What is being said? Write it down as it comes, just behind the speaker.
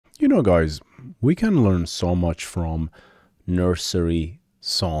Guys, we can learn so much from nursery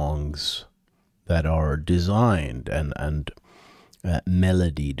songs that are designed and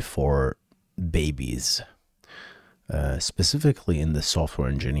melodied for babies, specifically in the software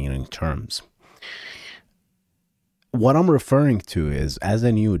engineering terms. What I'm referring to is, as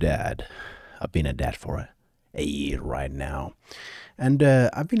a new dad, I've been a dad for a year right now, and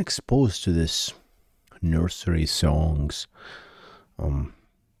I've been exposed to this nursery songs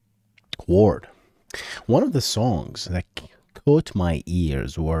word. One of the songs that caught my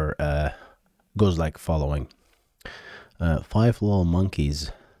ears goes like following: 5 little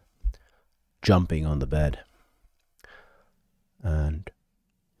monkeys jumping on the bed, and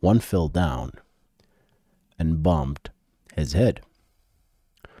one fell down and bumped his head,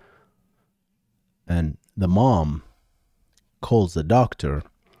 and the mom calls the doctor,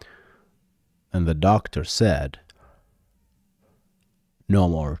 and the doctor said, no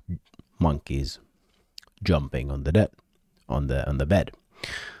more monkeys jumping on the bed.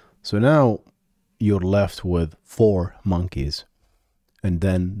 So now you're left with 4 monkeys, and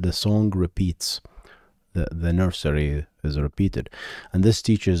then the song repeats. The nursery is repeated, and this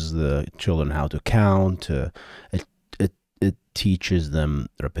teaches the children how to count. It teaches them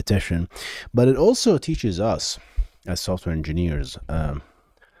repetition, but it also teaches us as software engineers,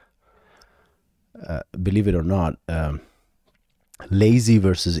 believe it or not, lazy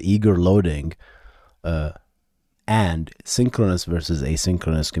versus eager loading, and synchronous versus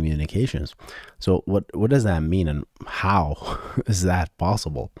asynchronous communications. So what does that mean, and how is that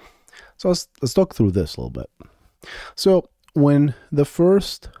possible? So let's talk through this a little bit. So when the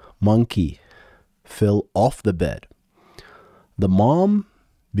first monkey fell off the bed, the mom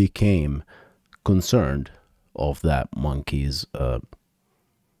became concerned of that monkey's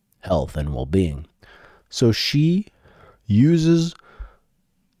health and well-being. So she uses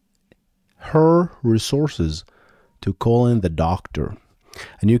her resources to call in the doctor.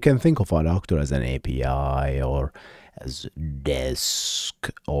 And you can think of a doctor as an API, or as desk,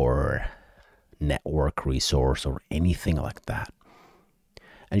 or network resource, or anything like that.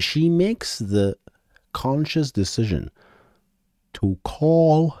 And she makes the conscious decision to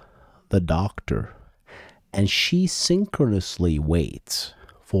call the doctor, and she synchronously waits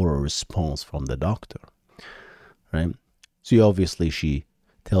for a response from the doctor, right? So obviously she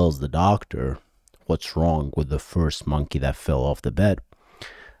tells the doctor what's wrong with the first monkey that fell off the bed,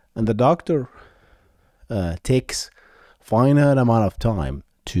 and the doctor takes finite amount of time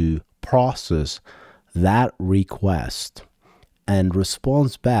to process that request and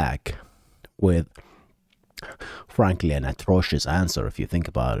responds back with, frankly, an atrocious answer if you think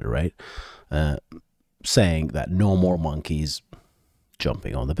about it, right? Saying that no more monkeys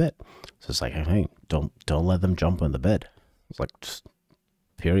jumping on the bed. So it's like, hey, don't let them jump on the bed. It's like, just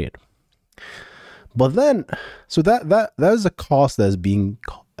period. But then, so that is a cost that's being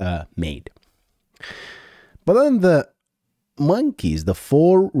made. But then the monkeys, the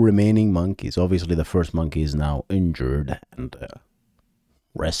 4 remaining monkeys, obviously the first monkey is now injured and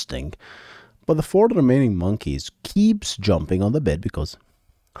resting, but the 4 remaining monkeys keeps jumping on the bed because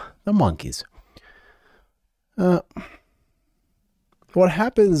they're monkeys. What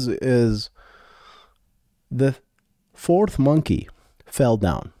happens is the 4th monkey fell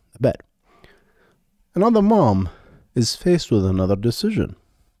down the bed. And now the mom is faced with another decision.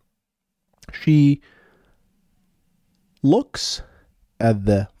 She looks at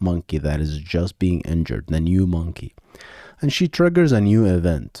the monkey that is just being injured, the new monkey, and she triggers a new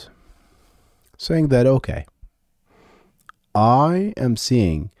event, saying that, okay, I am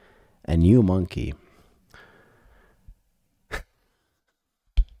seeing a new monkey.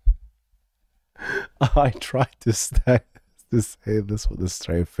 I tried to say this with a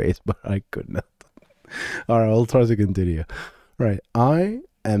straight face, but I could not. All right, I'll try to continue. Right, I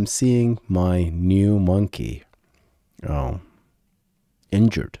am seeing my new monkey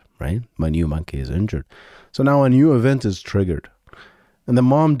injured, right? My new monkey is injured. So now a new event is triggered. And the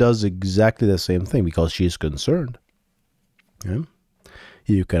mom does exactly the same thing because she is concerned. Yeah?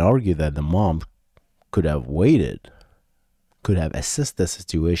 You can argue that the mom could have waited, could have assessed the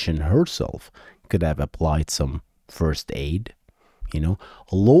situation herself, could have applied some first aid,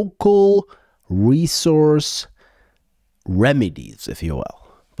 local resource remedies, if you will.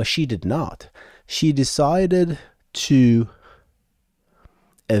 But she did not. She decided to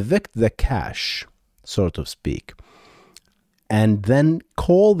evict the cash, so to speak, and then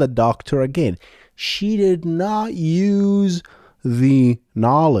call the doctor again. She did not use the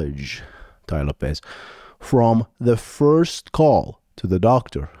knowledge, Tyler Pace, from the first call to the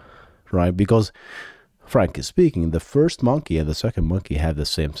doctor, right? Because frankly speaking, the first monkey and the second monkey have the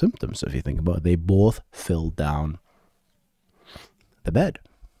same symptoms. If you think about it, they both fell down the bed.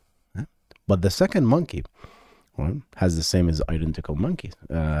 Right? But the second monkey, right, has the same as identical monkeys.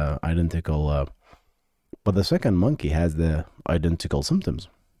 But the second monkey has the identical symptoms.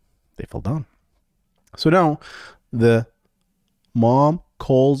 They fell down. So now the mom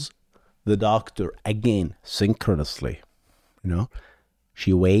calls the doctor again synchronously.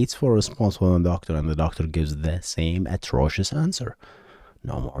 She waits for a response from the doctor, and the doctor gives the same atrocious answer.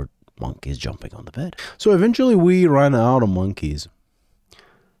 No more monkeys jumping on the bed. So eventually we ran out of monkeys,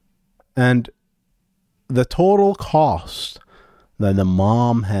 and the total cost that the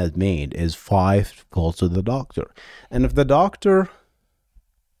mom had made is 5 calls to the doctor. And if the doctor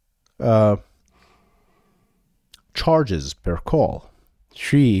charges per call,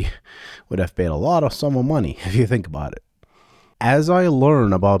 she would have paid a lot of sum of money, if you think about it. As I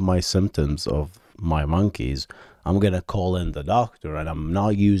learn about my symptoms of my monkeys, I'm going to call in the doctor, and I'm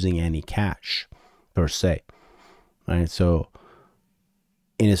not using any cash per se. Right? So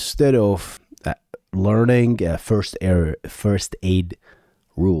instead of learning first aid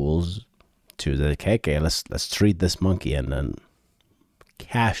rules to the okay, let's treat this monkey and then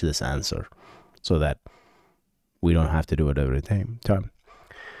cash this answer so that we don't have to do it every time.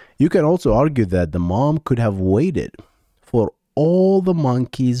 You can also argue that the mom could have waited for all the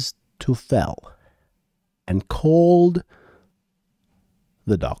monkeys to fail and called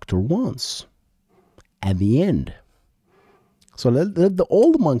the doctor once at the end. So let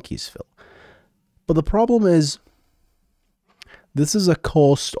all the monkeys fail. But the problem is, this is a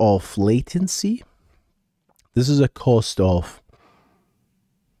cost of latency. This is a cost of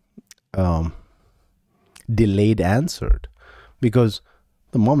delayed answered, because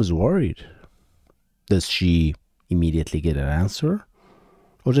the mom is worried. Does she immediately get an answer,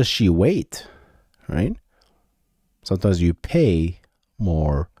 or does she wait? Right? Sometimes you pay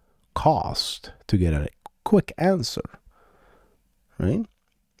more cost to get a quick answer, right?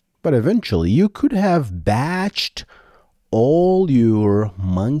 But eventually you could have batched all your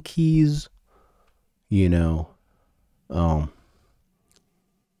monkeys,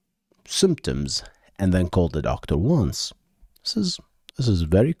 symptoms, and then called the doctor once. This is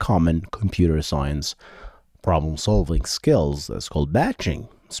very common computer science problem solving skills. That's called batching.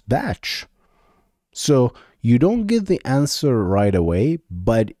 It's batch. So you don't get the answer right away,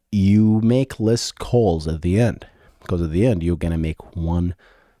 but you make less calls at the end, because at the end you're gonna make one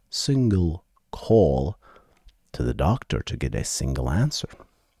single call to the doctor to get a single answer,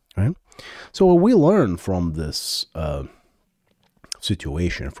 right? So what we learn from this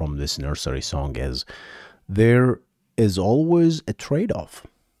situation, from this nursery song, is there is always a trade-off.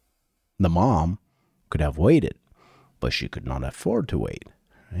 The mom could have waited, but she could not afford to wait,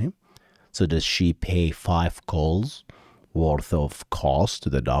 right? So does she pay 5 calls worth of cost to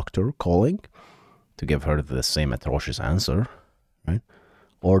the doctor calling to give her the same atrocious answer, right?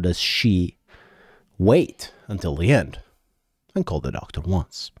 Or does she wait until the end and call the doctor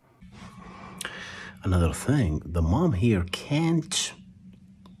once? Another thing, the mom here can't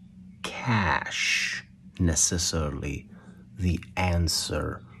cache necessarily the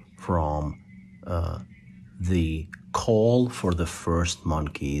answer from the call for the first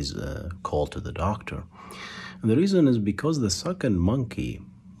monkey's call to the doctor. And the reason is because the second monkey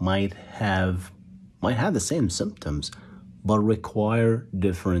might have the same symptoms, but require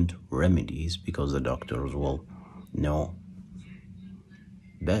different remedies, because the doctors will know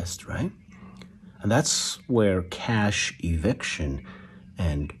best, right? And that's where cache eviction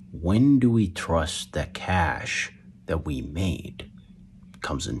and when do we trust the cache that we made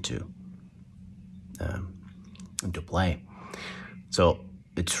comes into play. So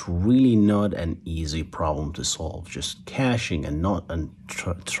it's really not an easy problem to solve. Just caching and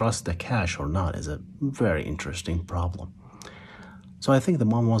trust the cache or not is a very interesting problem. So I think the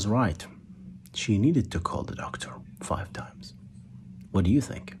mom was right. She needed to call the doctor 5 times. What do you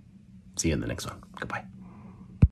think? See you in the next one. Goodbye.